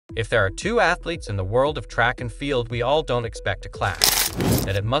If there are two athletes in the world of track and field we all don't expect to clash,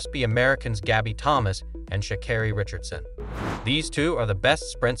 then it must be Americans Gabby Thomas and Sha'Carri Richardson. These two are the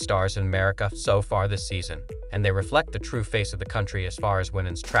best sprint stars in America so far this season, and they reflect the true face of the country as far as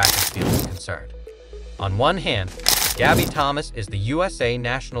women's track and field is concerned. On one hand, Gabby Thomas is the USA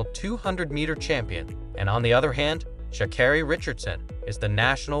National 200-meter champion, and on the other hand, Sha'Carri Richardson is the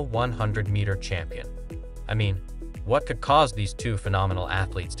National 100-meter champion. I mean, what could cause these two phenomenal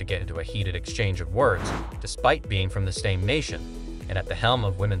athletes to get into a heated exchange of words, despite being from the same nation and at the helm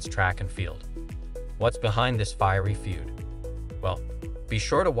of women's track and field? What's behind this fiery feud? Well, be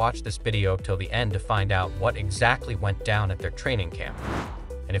sure to watch this video till the end to find out what exactly went down at their training camp.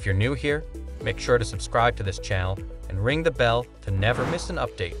 And if you're new here, make sure to subscribe to this channel and ring the bell to never miss an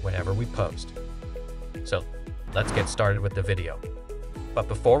update whenever we post. So, let's get started with the video. But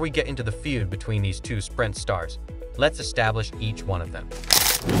before we get into the feud between these two sprint stars, let's establish each one of them.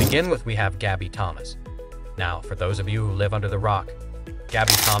 To begin with, we have Gabby Thomas. Now, for those of you who live under the rock,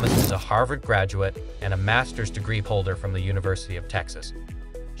 Gabby Thomas is a Harvard graduate and a master's degree holder from the University of Texas.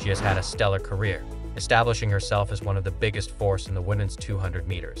 She has had a stellar career, establishing herself as one of the biggest force in the women's 200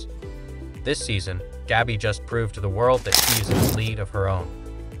 meters. This season, Gabby just proved to the world that she is in a league of her own.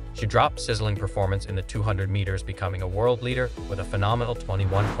 She dropped sizzling performance in the 200 meters, becoming a world leader with a phenomenal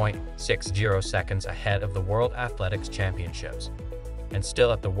 21.60 seconds ahead of the World Athletics Championships. And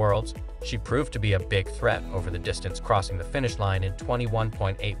still at the Worlds, she proved to be a big threat over the distance, crossing the finish line in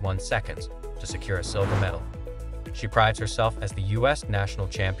 21.81 seconds to secure a silver medal. She prides herself as the U.S. national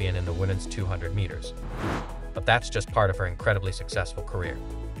champion in the women's 200 meters. But that's just part of her incredibly successful career.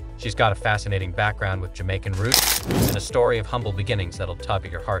 She's got a fascinating background with Jamaican roots and a story of humble beginnings that'll tug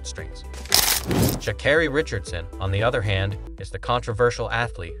at your heartstrings. Sha'Carri Richardson, on the other hand, is the controversial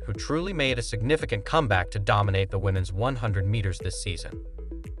athlete who truly made a significant comeback to dominate the women's 100 meters this season.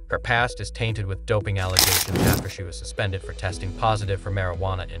 Her past is tainted with doping allegations after she was suspended for testing positive for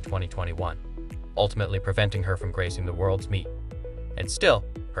marijuana in 2021, ultimately preventing her from gracing the world's meet. And still,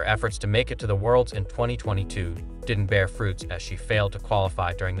 her efforts to make it to the Worlds in 2022 didn't bear fruits as she failed to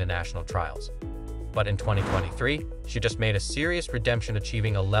qualify during the national trials. But in 2023, she just made a serious redemption,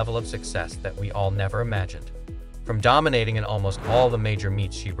 achieving a level of success that we all never imagined. From dominating in almost all the major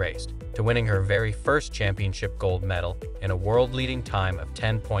meets she raced, to winning her very first championship gold medal in a world-leading time of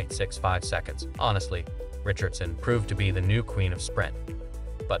 10.65 seconds. Honestly, Richardson proved to be the new queen of sprint.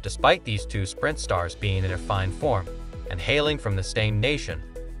 But despite these two sprint stars being in their fine form and hailing from the same nation,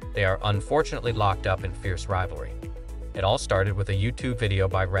 they are unfortunately locked up in fierce rivalry. It all started with a YouTube video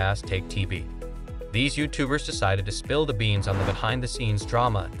by Raz Take TV. These YouTubers decided to spill the beans on the behind-the-scenes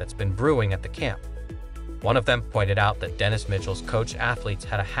drama that's been brewing at the camp. One of them pointed out that Dennis Mitchell's coach athletes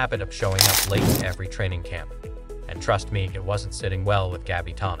had a habit of showing up late to every training camp. And trust me, it wasn't sitting well with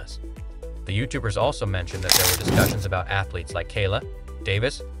Gabby Thomas. The YouTubers also mentioned that there were discussions about athletes like Kayla,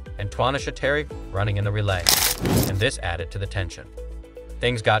 Davis, and Twana Sha'Carri running in the relay, and this added to the tension.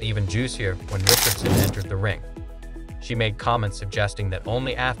 Things got even juicier when Richardson entered the ring. She made comments suggesting that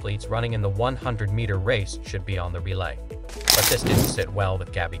only athletes running in the 100-meter race should be on the relay. But this didn't sit well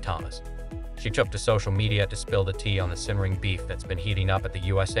with Gabby Thomas. She took to social media to spill the tea on the simmering beef that's been heating up at the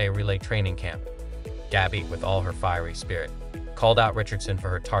USA relay training camp. Gabby, with all her fiery spirit, called out Richardson for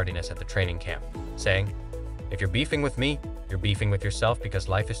her tardiness at the training camp, saying, "If you're beefing with me, you're beefing with yourself because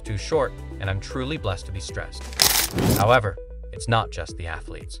life is too short and I'm truly blessed to be stressed." However, it's not just the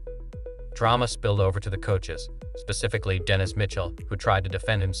athletes. Drama spilled over to the coaches, specifically Dennis Mitchell, who tried to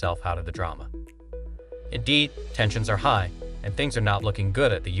defend himself out of the drama. Indeed, tensions are high, and things are not looking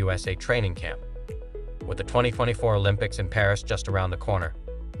good at the USA training camp. With the 2024 Olympics in Paris just around the corner,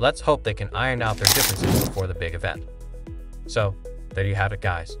 let's hope they can iron out their differences before the big event. So, there you have it,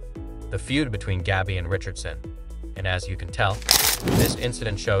 guys. The feud between Gabby and Richardson. And as you can tell, this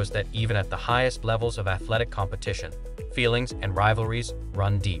incident shows that even at the highest levels of athletic competition, feelings and rivalries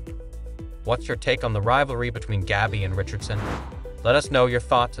run deep. What's your take on the rivalry between Gabby and Richardson? Let us know your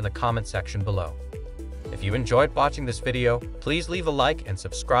thoughts in the comment section below. If you enjoyed watching this video, please leave a like and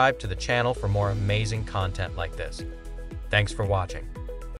subscribe to the channel for more amazing content like this. Thanks for watching.